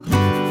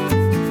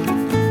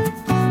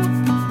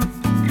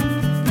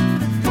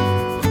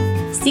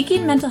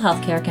Seeking mental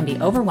health care can be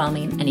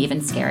overwhelming and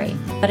even scary,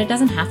 but it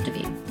doesn't have to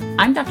be.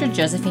 I'm Dr.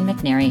 Josephine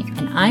McNary,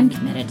 and I'm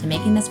committed to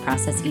making this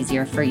process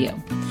easier for you.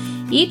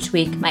 Each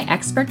week, my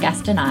expert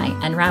guest and I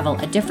unravel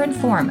a different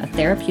form of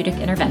therapeutic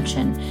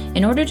intervention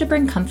in order to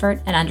bring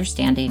comfort and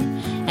understanding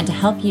and to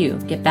help you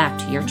get back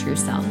to your true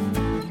self.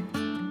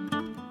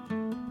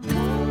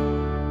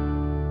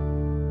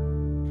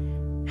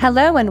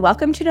 Hello, and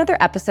welcome to another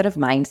episode of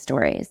Mind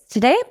Stories.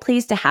 Today, I'm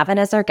pleased to have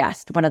as our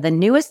guest one of the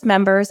newest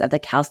members of the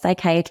Cal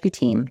Psychiatry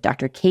team,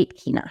 Dr.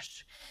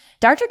 Kinasz.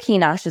 Dr.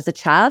 Kinasz is a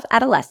child,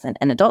 adolescent,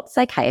 and adult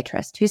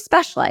psychiatrist who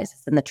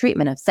specializes in the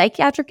treatment of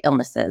psychiatric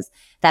illnesses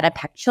that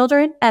impact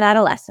children and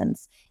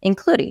adolescents,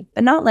 including,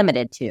 but not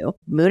limited to,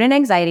 mood and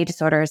anxiety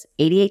disorders,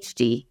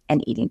 ADHD,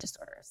 and eating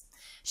disorders.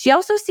 She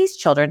also sees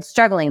children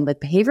struggling with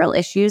behavioral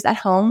issues at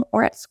home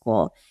or at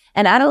school,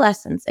 and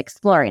adolescents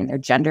exploring their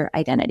gender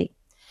identity.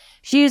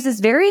 She uses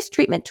various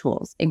treatment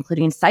tools,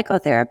 including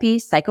psychotherapy,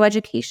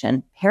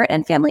 psychoeducation, parent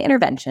and family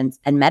interventions,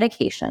 and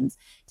medications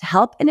to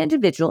help an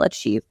individual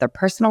achieve their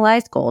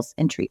personalized goals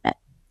in treatment.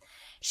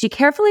 She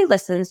carefully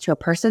listens to a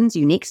person's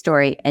unique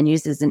story and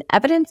uses an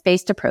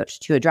evidence-based approach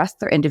to address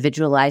their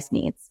individualized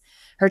needs.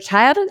 Her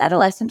child and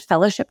adolescent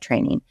fellowship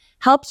training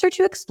helps her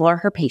to explore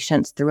her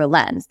patients through a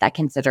lens that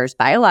considers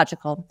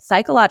biological,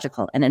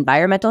 psychological, and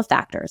environmental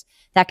factors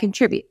that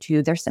contribute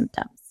to their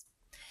symptoms.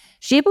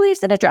 She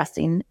believes in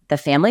addressing the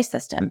family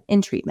system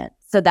in treatment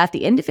so that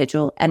the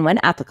individual and, when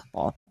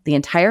applicable, the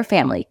entire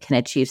family can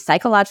achieve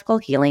psychological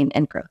healing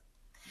and growth.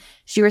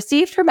 She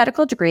received her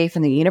medical degree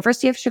from the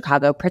University of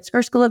Chicago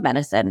Pritzker School of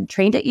Medicine,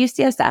 trained at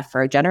UCSF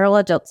for a general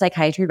adult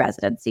psychiatry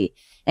residency,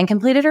 and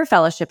completed her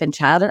fellowship in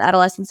child and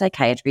adolescent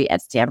psychiatry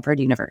at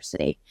Stanford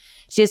University.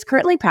 She is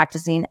currently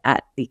practicing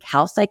at the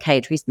Cal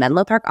Psychiatry's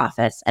Menlo Park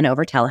office and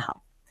over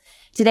telehealth.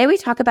 Today, we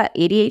talk about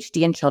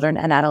ADHD in children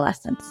and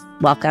adolescents.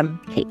 Welcome,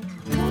 Kate.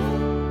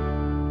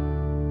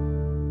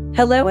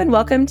 Hello, and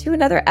welcome to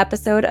another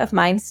episode of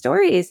Mind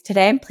Stories.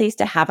 Today, I'm pleased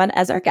to have on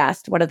as our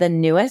guest one of the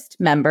newest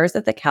members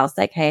of the Cal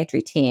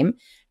Psychiatry team,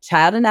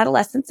 child and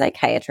adolescent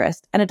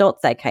psychiatrist and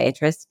adult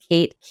psychiatrist,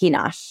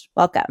 Kinasz.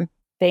 Welcome.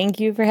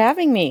 Thank you for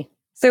having me.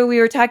 So we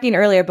were talking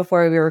earlier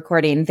before we were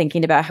recording,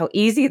 thinking about how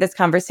easy this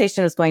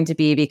conversation was going to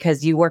be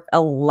because you work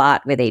a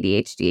lot with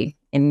ADHD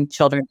in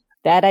children.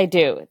 That I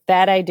do.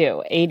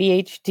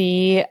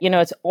 ADHD,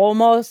 it's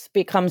almost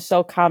become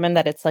so common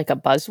that it's like a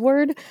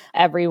buzzword.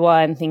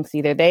 Everyone thinks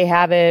either they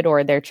have it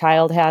or their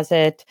child has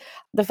it.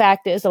 The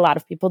fact is, a lot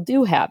of people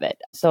do have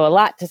it. So a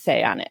lot to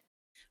say on it.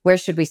 Where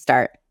should we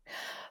start?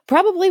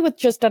 Probably with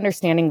just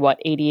understanding what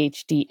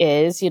ADHD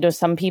is.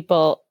 Some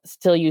people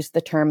still use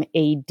the term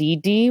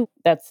ADD.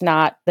 That's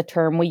not the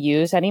term we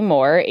use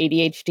anymore.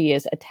 ADHD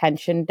is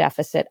attention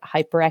deficit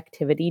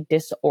hyperactivity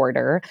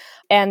disorder.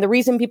 And the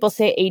reason people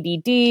say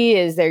ADD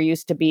is there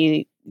used to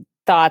be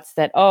thoughts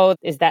that,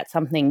 is that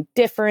something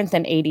different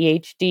than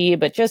ADHD?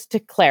 But just to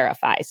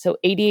clarify, so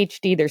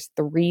ADHD, there's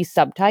 3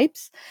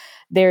 subtypes.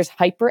 There's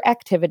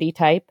hyperactivity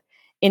type,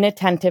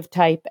 inattentive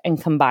type,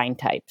 and combined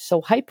type.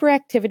 So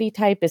hyperactivity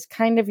type is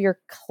kind of your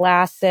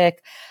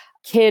classic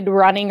kid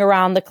running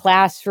around the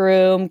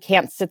classroom,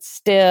 can't sit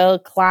still,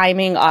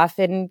 climbing,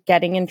 often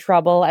getting in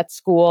trouble at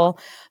school.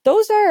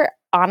 Those are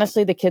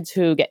honestly the kids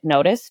who get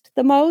noticed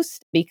the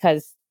most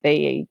because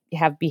they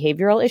have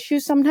behavioral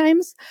issues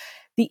sometimes.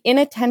 The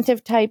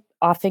inattentive type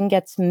often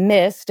gets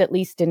missed, at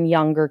least in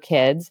younger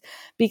kids,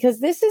 because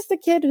this is the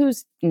kid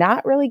who's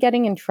not really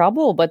getting in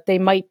trouble, but they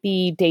might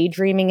be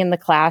daydreaming in the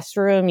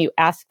classroom. You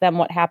ask them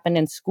what happened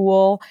in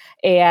school,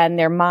 and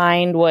their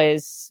mind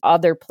was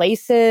other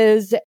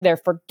places. They're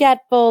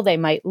forgetful. They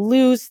might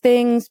lose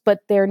things, but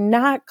they're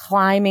not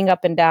climbing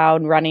up and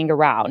down, running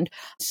around.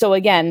 So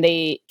again,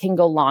 they can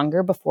go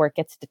longer before it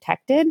gets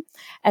detected.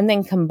 And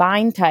then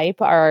combined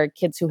type are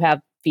kids who have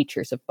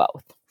features of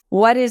both.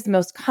 What is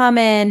most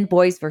common,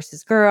 boys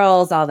versus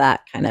girls, all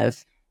that kind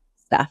of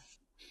stuff?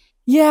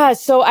 Yeah,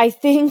 so I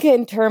think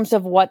in terms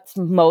of what's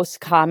most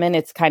common,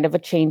 it's kind of a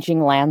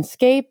changing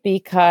landscape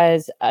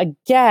because,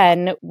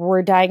 again,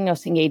 we're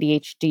diagnosing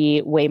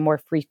ADHD way more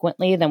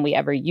frequently than we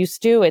ever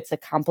used to. It's a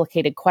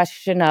complicated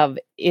question of,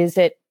 is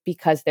it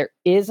because there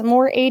is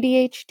more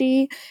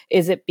ADHD?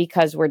 Is it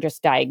because we're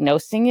just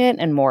diagnosing it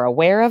and more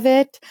aware of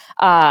it?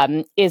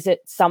 Is it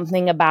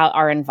something about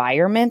our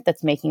environment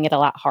that's making it a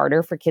lot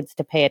harder for kids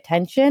to pay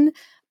attention?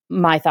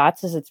 My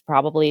thoughts is it's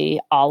probably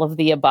all of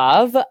the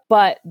above,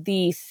 but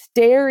the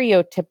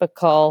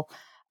stereotypical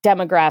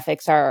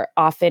demographics are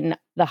often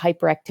the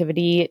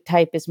hyperactivity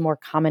type is more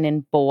common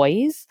in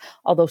boys,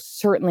 although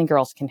certainly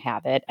girls can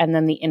have it. And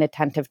then the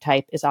inattentive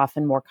type is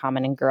often more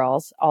common in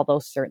girls, although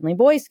certainly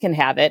boys can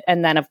have it.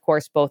 And then, of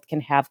course, both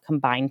can have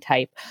combined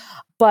type.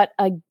 But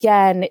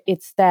again,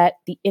 it's that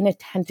the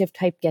inattentive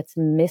type gets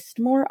missed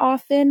more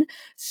often.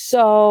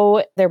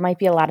 So there might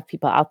be a lot of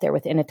people out there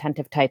with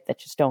inattentive type that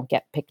just don't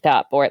get picked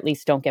up, or at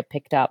least don't get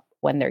picked up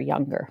when they're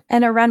younger.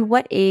 And around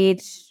what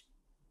age?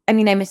 I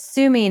mean, I'm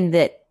assuming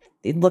that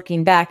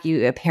looking back,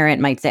 a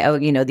parent might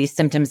say, these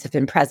symptoms have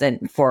been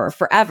present for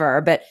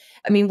forever. But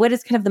I mean, what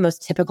is kind of the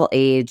most typical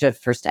age of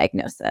first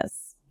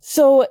diagnosis?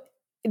 So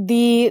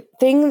The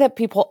thing that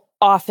people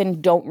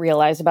often don't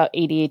realize about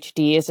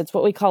ADHD is it's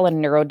what we call a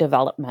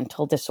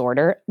neurodevelopmental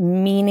disorder,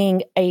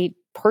 meaning a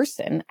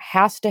person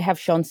has to have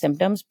shown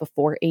symptoms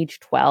before age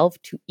 12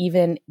 to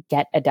even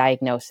get a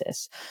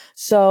diagnosis.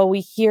 So we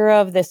hear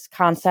of this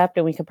concept,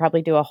 and we could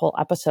probably do a whole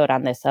episode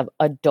on this, of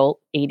adult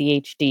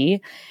ADHD.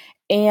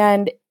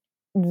 And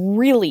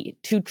really,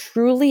 to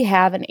truly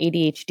have an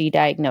ADHD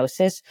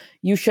diagnosis,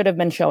 you should have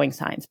been showing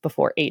signs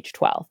before age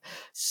 12.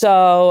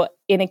 So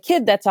in a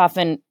kid, that's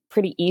often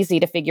pretty easy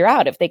to figure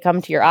out. If they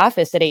come to your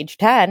office at age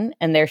 10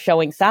 and they're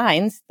showing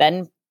signs,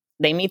 then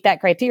they meet that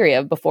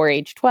criteria before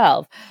age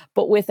 12.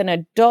 But with an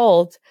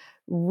adult,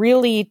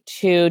 really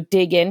to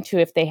dig into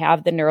if they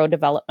have the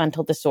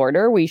neurodevelopmental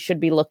disorder, we should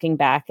be looking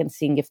back and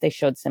seeing if they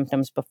showed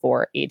symptoms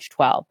before age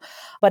 12.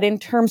 But in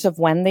terms of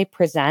when they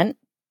present,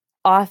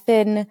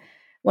 often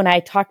when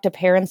I talk to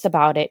parents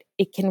about it,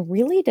 it can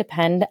really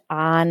depend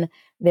on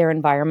their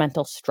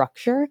environmental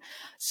structure.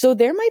 So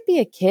there might be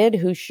a kid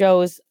who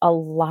shows a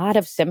lot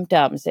of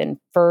symptoms in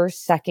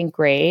first, second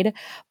grade,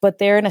 but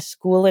they're in a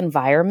school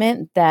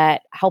environment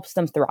that helps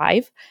them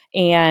thrive,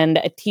 and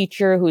a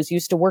teacher who's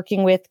used to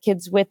working with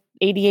kids with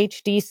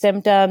ADHD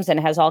symptoms and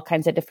has all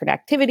kinds of different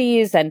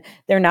activities, and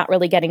they're not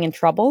really getting in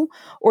trouble.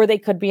 Or they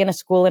could be in a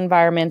school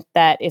environment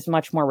that is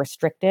much more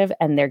restrictive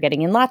and they're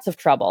getting in lots of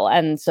trouble.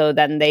 And so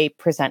then they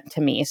present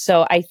to me.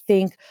 So I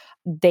think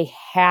they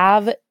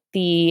have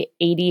the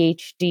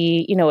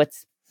ADHD,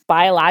 it's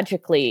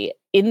biologically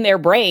in their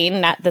brain,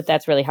 not that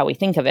that's really how we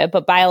think of it,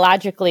 but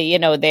biologically,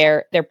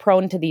 they're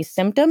prone to these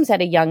symptoms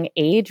at a young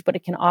age, but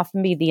it can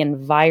often be the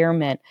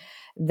environment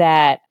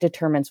that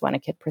determines when a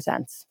kid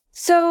presents.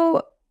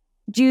 So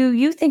do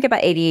you think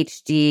about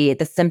ADHD,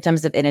 the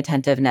symptoms of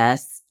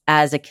inattentiveness,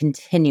 as a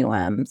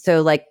continuum?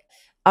 So like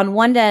on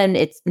one end,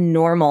 it's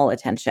normal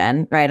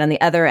attention, right? On the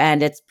other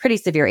end, it's pretty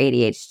severe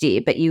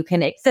ADHD, but you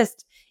can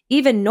exist,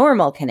 even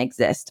normal can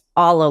exist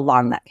all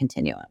along that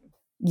continuum.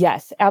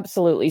 Yes,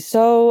 absolutely.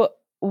 So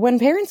when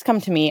parents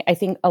come to me, I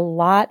think a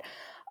lot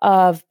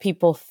of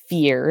people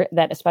fear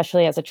that,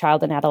 especially as a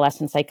child and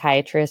adolescent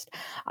psychiatrist,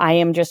 I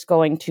am just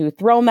going to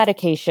throw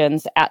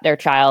medications at their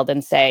child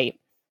and say,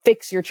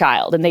 fix your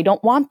child. And they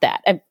don't want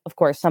that. And of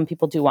course, some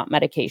people do want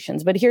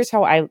medications, but here's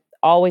how I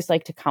always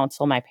like to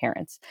counsel my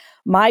parents.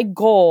 My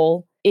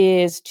goal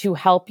is to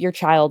help your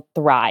child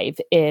thrive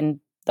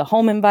in the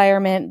home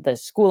environment, the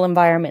school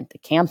environment, the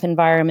camp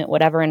environment,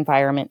 whatever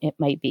environment it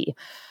might be.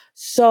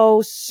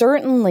 So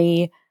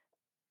certainly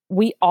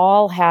we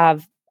all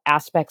have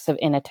aspects of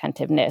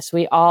inattentiveness.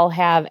 We all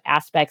have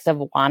aspects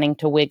of wanting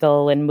to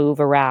wiggle and move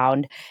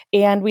around.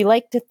 And we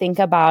like to think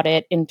about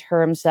it in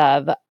terms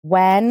of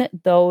when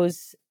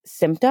those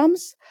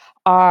symptoms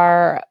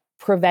are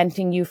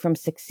preventing you from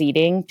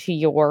succeeding to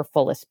your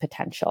fullest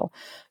potential.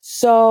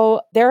 So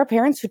there are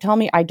parents who tell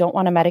me, I don't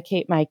want to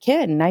medicate my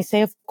kid. And I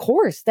say, of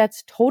course,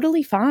 that's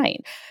totally fine.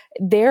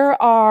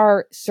 There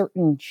are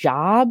certain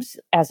jobs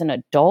as an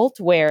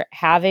adult where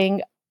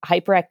having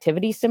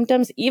hyperactivity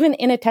symptoms, even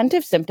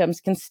inattentive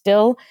symptoms, can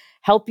still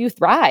help you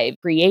thrive.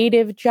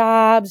 Creative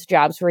jobs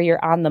where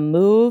you're on the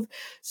move.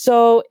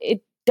 So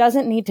it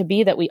doesn't need to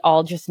be that we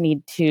all just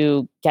need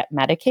to get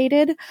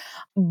medicated.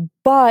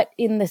 But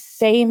in the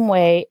same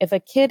way, if a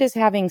kid is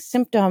having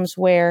symptoms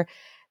where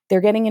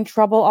they're getting in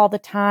trouble all the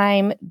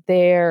time,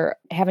 they're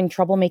having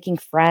trouble making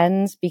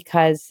friends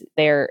because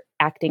they're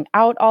acting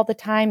out all the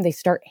time, they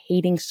start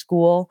hating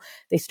school,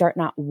 they start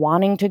not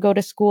wanting to go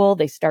to school,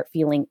 they start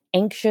feeling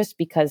anxious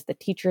because the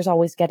teacher's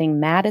always getting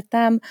mad at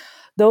them.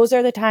 Those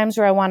are the times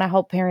where I want to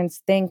help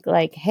parents think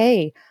like,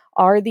 hey,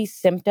 are these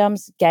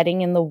symptoms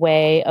getting in the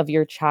way of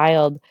your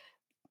child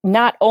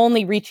not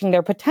only reaching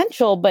their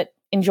potential, but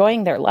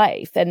enjoying their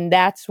life? And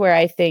that's where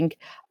I think,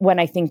 when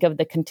I think of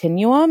the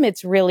continuum,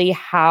 it's really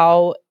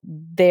how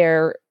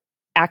they're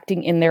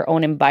acting in their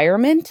own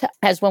environment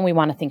as when we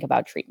want to think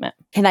about treatment.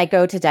 Can I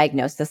go to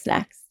diagnosis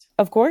next?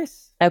 Of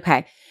course.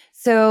 Okay.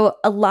 So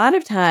a lot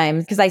of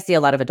times, because I see a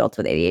lot of adults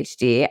with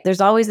ADHD,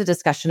 there's always a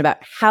discussion about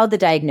how the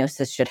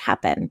diagnosis should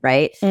happen,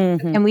 right?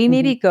 Mm-hmm. And we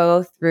maybe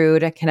go through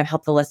to kind of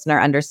help the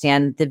listener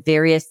understand the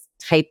various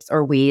types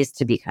or ways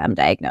to become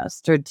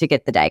diagnosed or to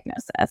get the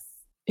diagnosis.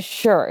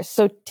 Sure.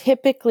 So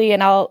typically,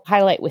 and I'll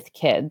highlight with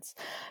kids,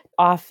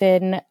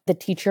 often the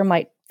teacher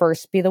might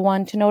first be the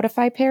one to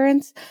notify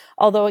parents,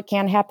 although it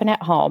can happen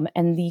at home.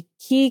 And the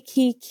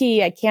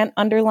key, I can't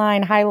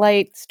underline,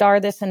 highlight, star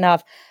this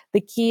enough.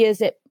 The key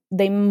is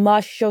they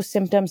must show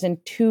symptoms in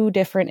two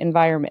different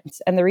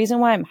environments. And the reason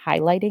why I'm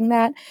highlighting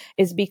that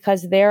is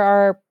because there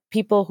are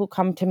people who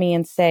come to me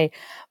and say,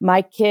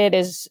 my kid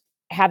is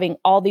having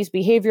all these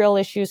behavioral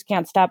issues,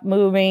 can't stop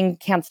moving,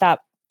 can't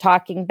stop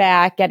talking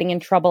back, getting in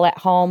trouble at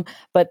home,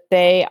 but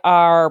they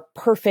are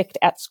perfect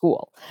at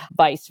school.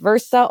 Vice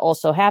versa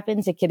also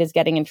happens. A kid is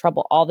getting in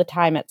trouble all the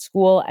time at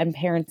school and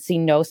parents see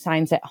no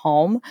signs at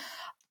home.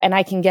 And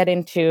I can get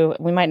into,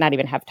 we might not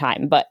even have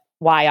time, but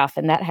why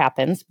often that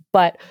happens.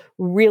 But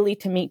really,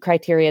 to meet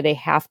criteria, they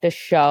have to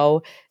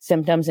show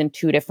symptoms in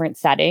 2 different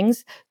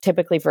settings.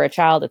 Typically for a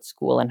child, it's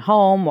school and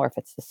home, or if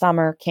it's the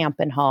summer, camp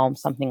and home,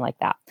 something like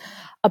that.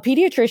 A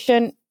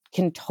pediatrician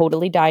can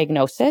totally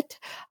diagnose it.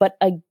 But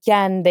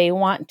again, they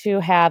want to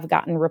have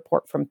gotten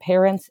report from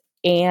parents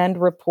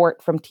and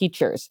report from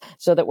teachers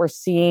so that we're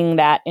seeing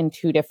that in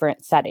 2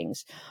 different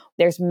settings.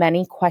 There's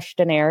many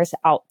questionnaires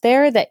out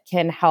there that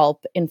can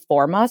help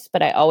inform us,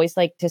 but I always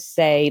like to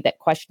say that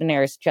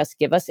questionnaires just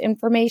give us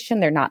information.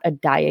 They're not a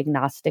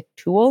diagnostic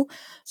tool.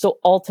 So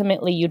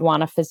ultimately, you'd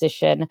want a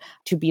physician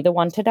to be the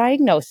one to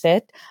diagnose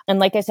it. And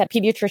like I said,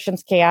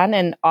 pediatricians can,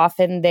 and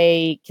often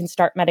they can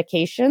start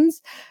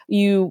medications.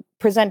 You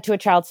present to a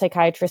child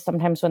psychiatrist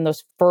sometimes when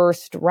those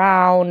first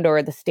round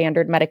or the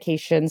standard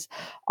medications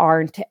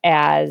aren't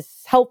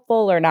as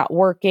helpful or not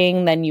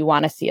working, then you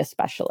want to see a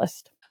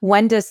specialist.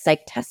 When does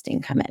psych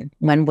testing come in?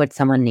 When would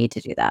someone need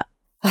to do that?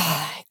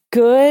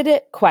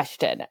 Good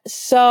question.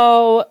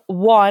 So,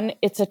 one,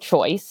 it's a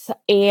choice,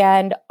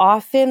 and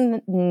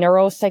often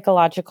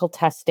neuropsychological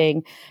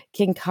testing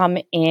can come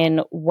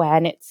in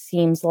when it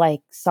seems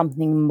like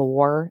something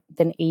more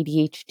than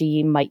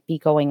ADHD might be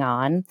going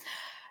on.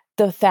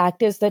 The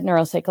fact is that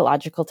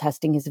neuropsychological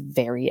testing is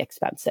very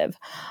expensive.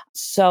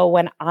 So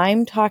when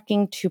I'm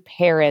talking to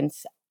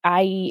parents,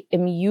 I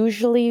am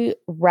usually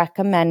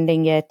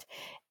recommending it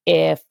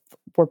if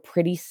we're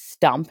pretty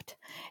stumped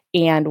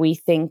and we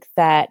think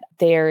that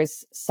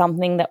there's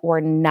something that we're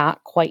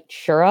not quite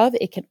sure of.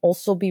 It can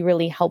also be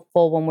really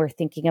helpful when we're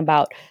thinking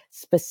about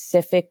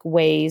specific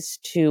ways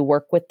to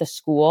work with the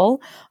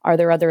school. Are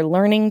there other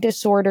learning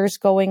disorders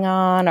going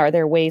on? Are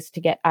there ways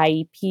to get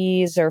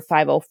IEPs or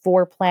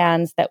 504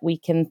 plans that we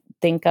can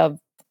think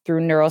of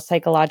through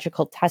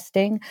neuropsychological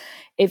testing?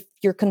 If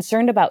you're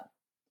concerned about,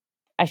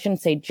 I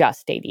shouldn't say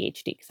just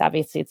ADHD, because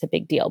obviously it's a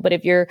big deal. But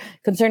if you're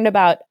concerned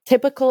about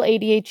typical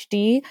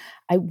ADHD,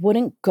 I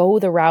wouldn't go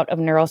the route of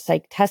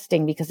neuropsych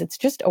testing because it's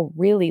just a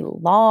really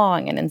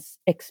long and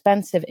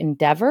expensive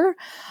endeavor.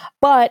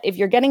 But if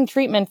you're getting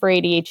treatment for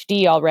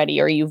ADHD already,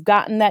 or you've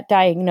gotten that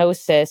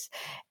diagnosis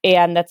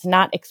and that's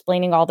not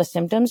explaining all the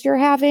symptoms you're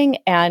having,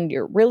 and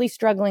you're really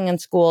struggling in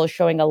school,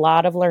 showing a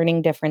lot of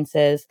learning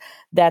differences,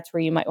 that's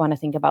where you might want to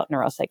think about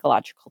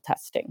neuropsychological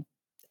testing.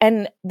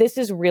 And this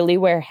is really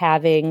where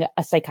having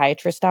a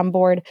psychiatrist on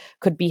board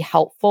could be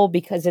helpful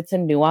because it's a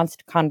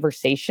nuanced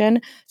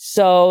conversation.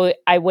 So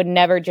I would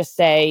never just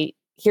say,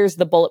 here's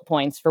the bullet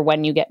points for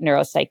when you get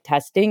neuropsych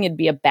testing. It'd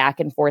be a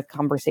back and forth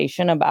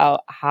conversation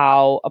about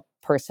how a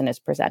person is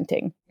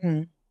presenting.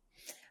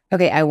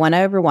 Okay, I want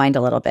to rewind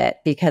a little bit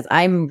because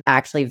I'm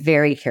actually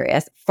very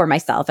curious for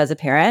myself as a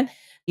parent.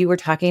 You were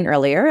talking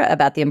earlier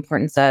about the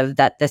importance of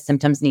that the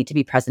symptoms need to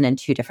be present in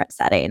 2 different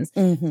settings.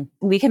 Mm-hmm.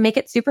 We can make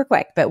it super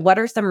quick, but what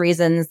are some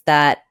reasons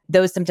that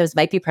those symptoms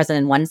might be present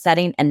in one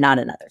setting and not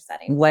another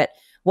setting? What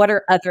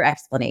are other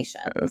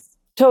explanations?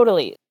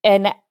 Totally.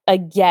 And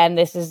again,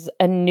 this is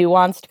a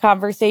nuanced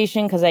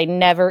conversation because I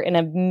never in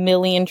a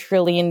million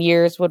trillion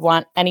years would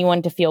want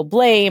anyone to feel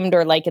blamed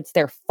or like it's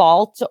their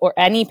fault, or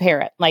any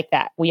parent like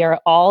that. We are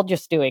all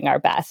just doing our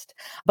best.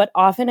 But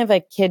often if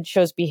a kid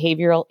shows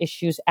behavioral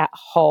issues at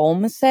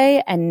home,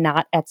 say, and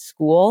not at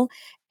school,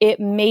 it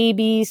may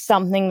be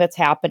something that's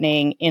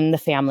happening in the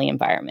family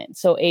environment.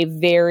 So a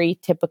very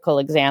typical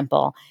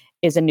example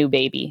is a new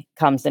baby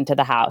comes into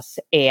the house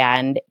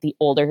and the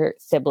older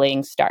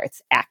sibling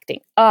starts acting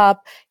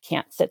up,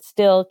 can't sit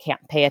still,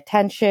 can't pay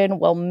attention.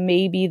 Well,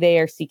 maybe they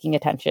are seeking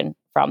attention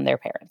from their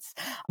parents.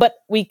 But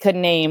we could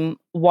name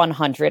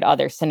 100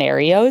 other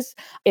scenarios.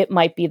 It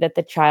might be that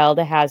the child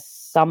has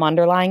some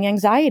underlying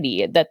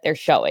anxiety that they're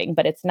showing,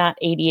 but it's not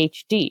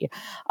ADHD.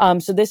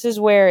 So this is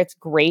where it's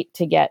great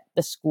to get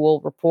the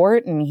school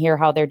report and hear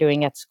how they're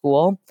doing at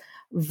school.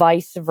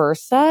 Vice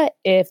versa,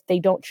 if they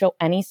don't show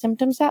any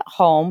symptoms at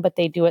home, but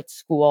they do at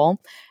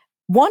school.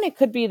 One, it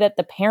could be that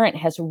the parent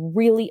has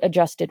really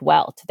adjusted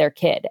well to their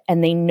kid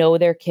and they know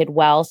their kid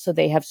well. So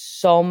they have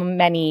so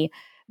many,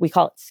 we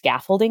call it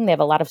scaffolding. They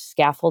have a lot of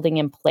scaffolding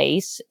in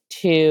place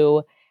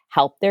to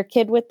help their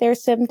kid with their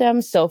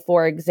symptoms. So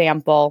for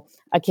example,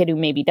 a kid who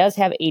maybe does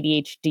have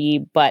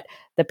ADHD, but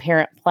the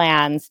parent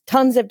plans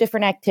tons of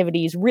different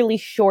activities, really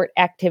short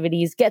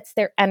activities, gets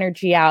their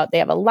energy out. They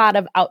have a lot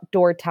of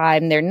outdoor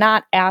time. They're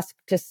not asked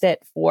to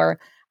sit for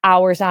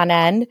hours on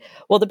end.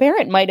 Well, the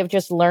parent might have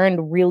just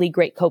learned really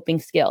great coping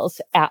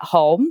skills at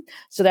home.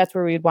 So that's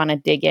where we'd want to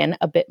dig in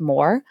a bit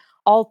more.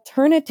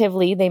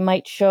 Alternatively, they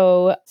might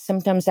show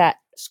symptoms at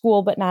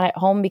school, but not at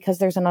home because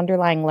there's an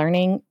underlying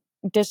learning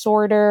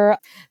disorder.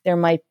 There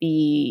might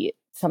be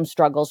some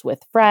struggles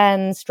with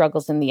friends,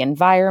 struggles in the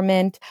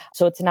environment.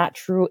 So it's not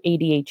true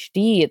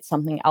ADHD. It's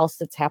something else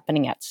that's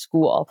happening at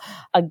school.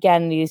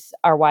 Again, these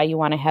are why you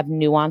want to have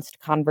nuanced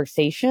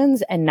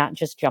conversations and not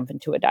just jump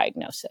into a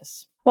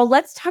diagnosis. Well,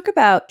 let's talk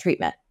about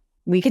treatment.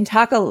 We can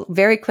talk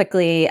very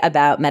quickly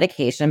about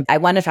medication. I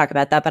want to talk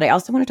about that, but I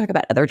also want to talk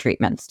about other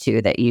treatments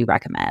too that you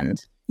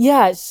recommend.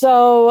 Yeah.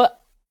 So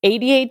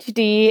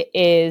ADHD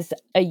is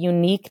a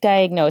unique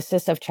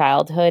diagnosis of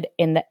childhood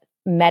in that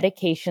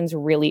medications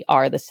really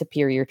are the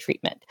superior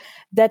treatment.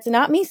 That's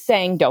not me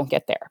saying don't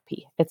get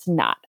therapy. It's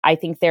not. I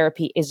think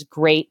therapy is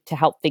great to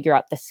help figure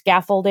out the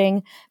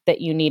scaffolding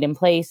that you need in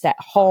place at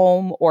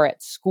home or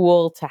at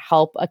school to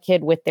help a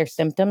kid with their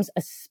symptoms,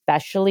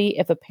 especially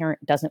if a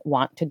parent doesn't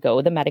want to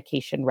go the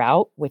medication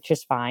route, which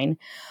is fine.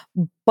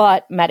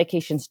 But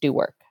medications do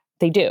work.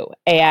 They do.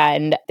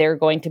 And they're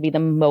going to be the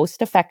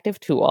most effective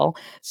tool.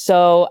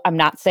 So I'm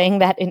not saying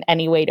that in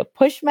any way to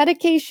push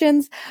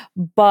medications,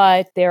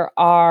 but there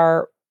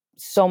are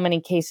so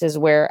many cases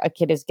where a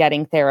kid is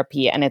getting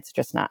therapy and it's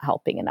just not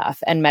helping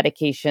enough. And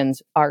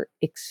medications are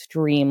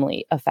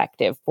extremely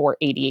effective for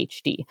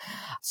ADHD.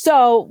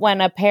 So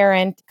when a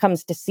parent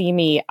comes to see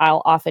me,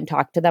 I'll often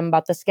talk to them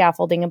about the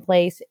scaffolding in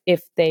place.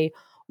 If they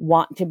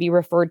want to be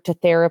referred to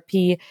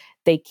therapy,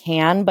 they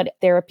can, but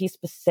therapy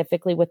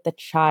specifically with the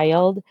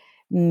child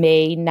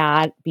may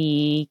not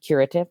be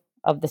curative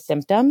of the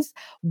symptoms.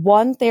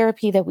 One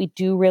therapy that we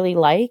do really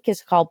like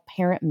is called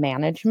parent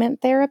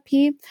management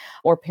therapy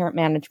or parent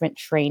management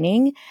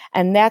training.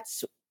 And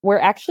that's where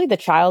actually the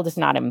child is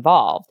not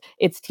involved.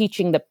 It's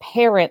teaching the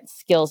parent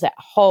skills at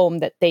home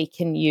that they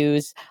can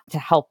use to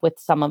help with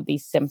some of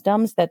these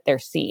symptoms that they're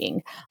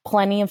seeing.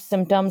 Plenty of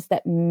symptoms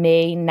that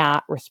may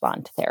not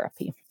respond to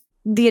therapy.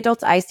 The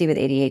adults I see with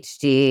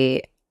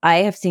ADHD, I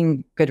have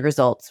seen good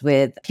results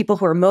with people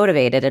who are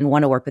motivated and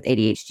want to work with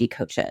ADHD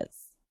coaches.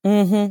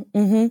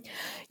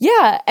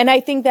 Yeah. And I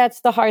think that's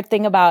the hard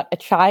thing about a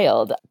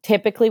child.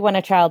 Typically, when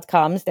a child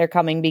comes, they're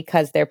coming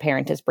because their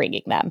parent is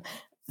bringing them.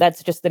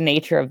 That's just the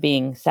nature of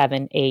being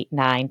 7, 8,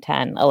 9,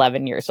 10,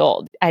 11 years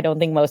old. I don't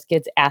think most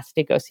kids ask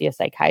to go see a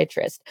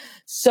psychiatrist.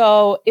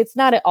 So it's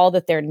not at all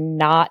that they're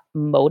not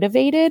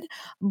motivated,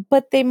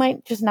 but they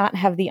might just not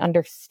have the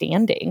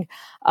understanding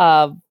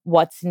of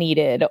what's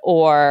needed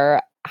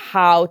or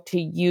how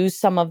to use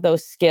some of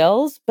those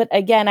skills. But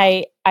again,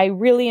 I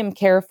really am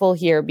careful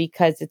here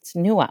because it's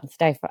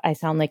nuanced. I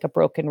sound like a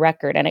broken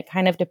record, and it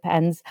kind of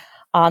depends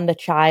on the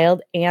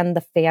child and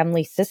the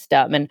family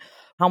system and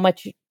how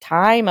much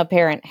time a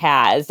parent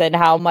has and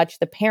how much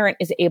the parent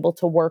is able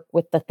to work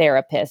with the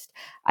therapist.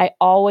 I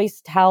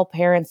always tell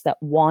parents that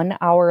 1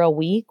 hour a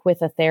week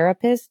with a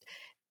therapist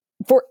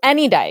for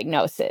any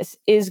diagnosis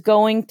is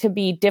going to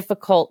be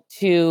difficult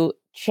to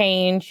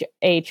change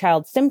a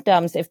child's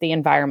symptoms if the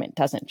environment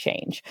doesn't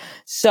change.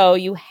 So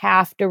you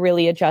have to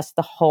really adjust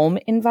the home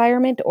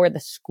environment or the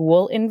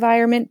school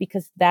environment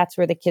because that's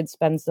where the kid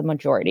spends the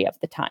majority of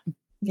the time.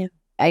 Yeah.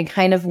 I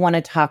kind of want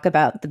to talk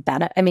about the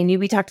benefit. I mean,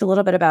 we talked a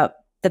little bit about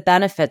the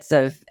benefits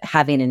of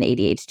having an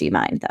ADHD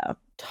mind, though.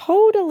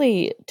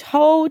 Totally.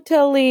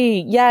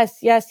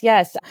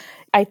 Yes.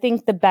 I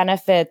think the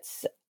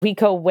benefits, we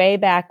go way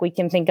back. We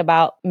can think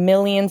about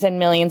millions and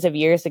millions of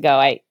years ago.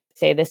 I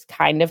say this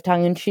kind of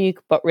tongue in cheek,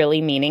 but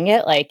really meaning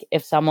it. Like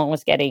if someone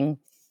was getting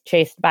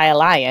chased by a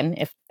lion,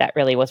 if that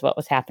really was what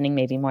was happening,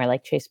 maybe more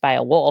like chased by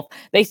a wolf,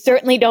 they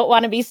certainly don't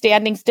want to be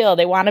standing still.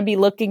 They want to be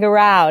looking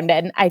around.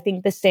 And I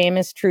think the same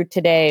is true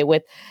today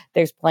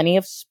there's plenty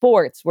of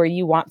sports where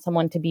you want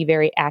someone to be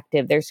very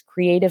active. There's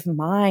creative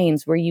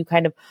minds where you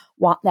kind of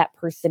want that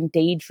person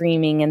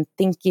daydreaming and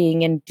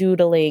thinking and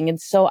doodling.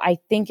 And so I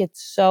think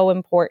it's so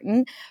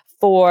important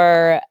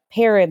for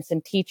parents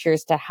and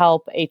teachers to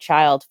help a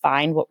child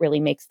find what really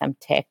makes them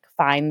tick,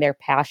 find their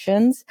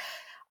passions.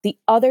 The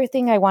other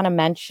thing I want to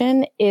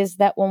mention is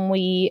that when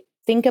we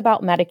think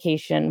about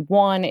medication,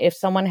 one, if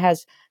someone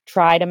has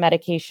tried a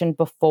medication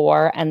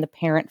before and the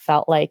parent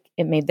felt like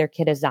it made their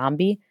kid a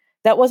zombie,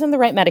 that wasn't the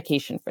right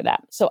medication for them.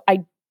 So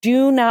I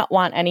do not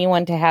want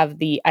anyone to have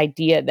the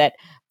idea that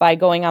by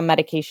going on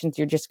medications,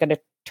 you're just going to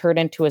turn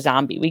into a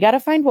zombie. We got to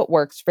find what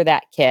works for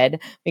that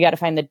kid. We got to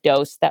find the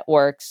dose that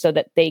works so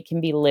that they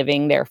can be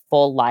living their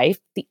full life.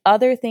 The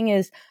other thing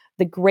is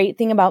the great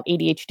thing about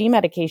ADHD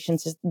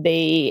medications is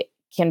they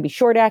can be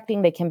short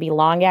acting, they can be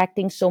long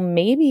acting. So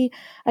maybe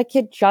a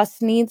kid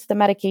just needs the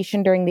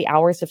medication during the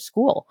hours of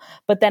school.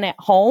 But then at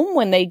home,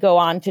 when they go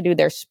on to do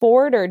their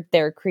sport or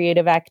their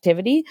creative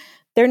activity,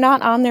 they're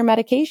not on their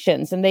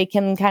medications and they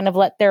can kind of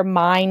let their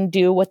mind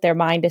do what their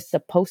mind is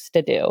supposed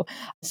to do.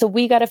 So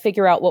we got to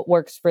figure out what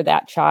works for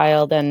that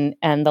child and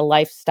the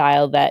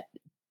lifestyle that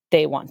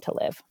they want to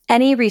live.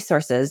 Any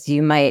resources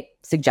you might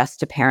suggest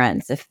to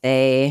parents if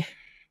they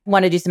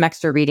want to do some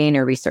extra reading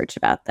or research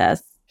about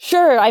this?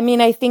 Sure. I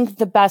mean, I think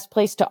the best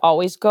place to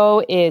always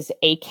go is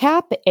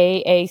ACAP,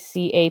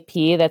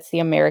 AACAP. That's the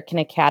American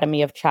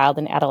Academy of Child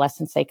and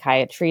Adolescent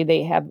Psychiatry.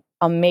 They have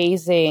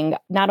amazing,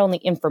 not only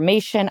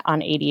information on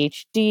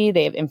ADHD,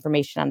 they have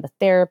information on the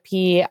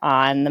therapy,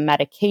 on the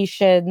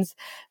medications.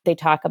 They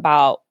talk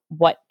about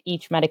what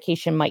each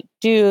medication might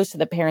do so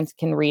that parents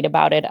can read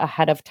about it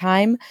ahead of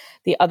time.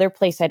 The other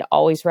place I'd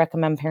always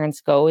recommend parents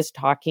go is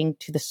talking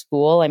to the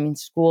school. I mean,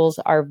 schools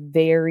are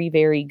very,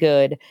 very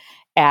good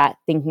at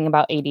thinking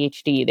about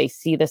ADHD. They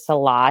see this a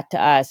lot.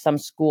 Some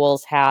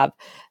schools have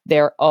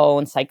their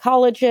own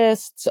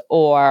psychologists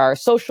or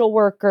social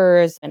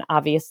workers and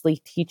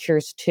obviously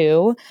teachers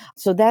too.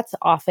 So that's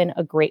often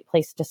a great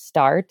place to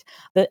start.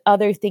 The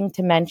other thing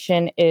to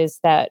mention is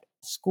that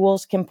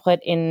Schools can put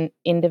in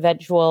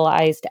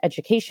individualized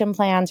education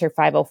plans or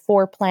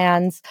 504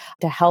 plans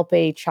to help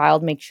a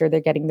child make sure they're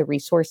getting the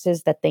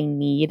resources that they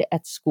need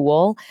at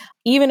school.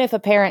 Even if a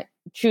parent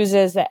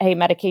chooses that, hey,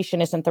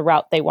 medication isn't the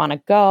route they want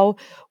to go,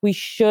 we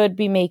should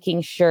be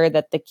making sure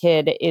that the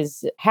kid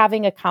is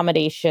having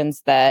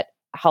accommodations that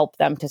help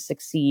them to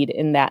succeed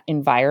in that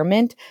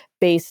environment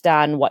based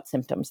on what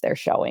symptoms they're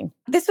showing.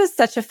 This was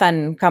such a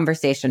fun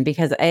conversation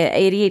because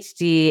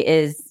ADHD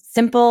is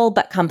simple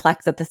but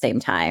complex at the same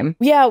time.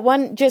 Yeah,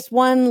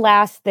 one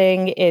last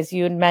thing is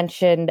you had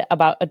mentioned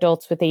about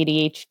adults with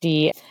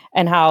ADHD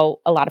and how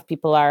a lot of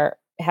people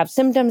have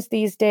symptoms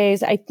these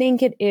days. I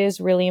think it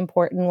is really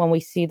important when we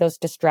see those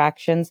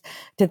distractions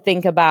to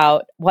think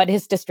about what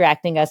is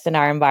distracting us in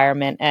our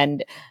environment.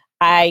 And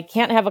I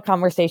can't have a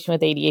conversation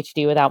with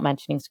ADHD without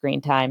mentioning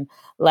screen time.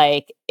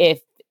 Like if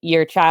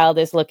your child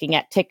is looking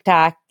at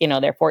TikTok,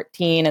 they're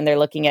 14 and they're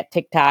looking at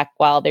TikTok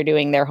while they're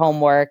doing their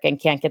homework and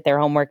can't get their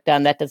homework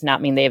done, that does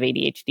not mean they have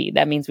ADHD.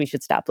 That means we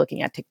should stop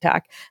looking at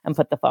TikTok and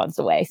put the phones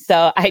away.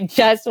 So I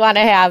just want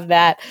to have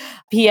that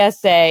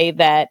PSA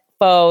that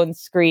phones,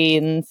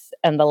 screens,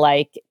 and the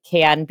like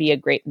can be a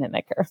great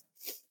mimicker.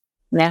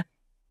 Yeah.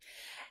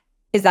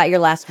 Is that your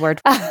last word?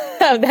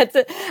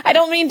 I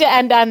don't mean to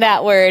end on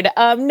that word.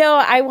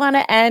 No, I want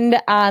to end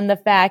on the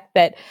fact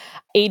that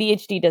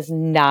ADHD does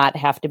not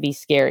have to be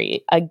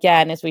scary.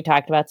 Again, as we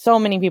talked about, so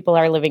many people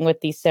are living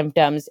with these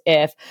symptoms.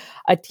 If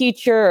a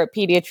teacher or a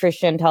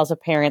pediatrician tells a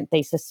parent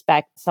they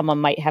suspect someone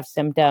might have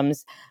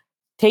symptoms,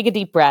 take a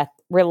deep breath,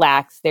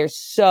 relax. There's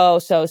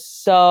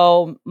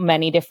so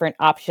many different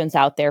options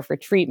out there for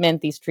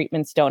treatment. These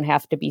treatments don't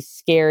have to be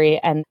scary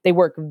and they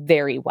work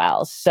very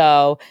well.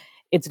 So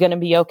it's going to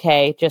be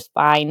okay. Just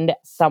find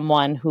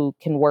someone who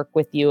can work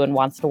with you and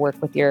wants to work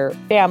with your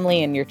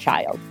family and your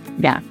child.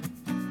 Yeah,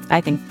 I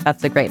think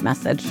that's a great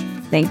message.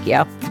 Thank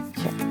you.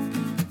 Sure.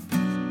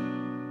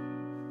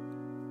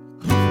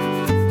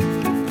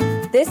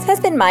 This has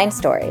been Mind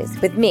Stories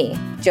with me,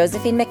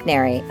 Josephine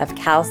McNary of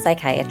Cal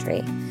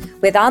Psychiatry.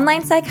 With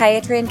online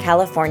psychiatry in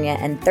California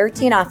and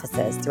 13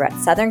 offices throughout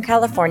Southern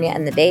California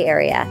and the Bay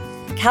Area,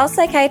 Cal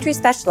Psychiatry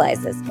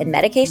specializes in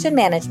medication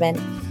management,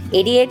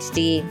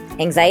 ADHD,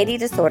 anxiety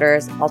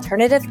disorders,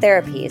 alternative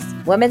therapies,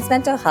 women's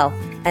mental health,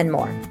 and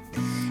more.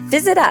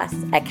 Visit us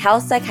at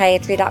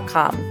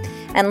calpsychiatry.com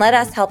and let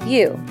us help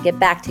you get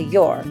back to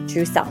your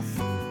true self.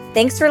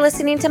 Thanks for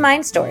listening to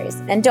Mind Stories,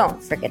 and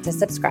don't forget to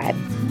subscribe.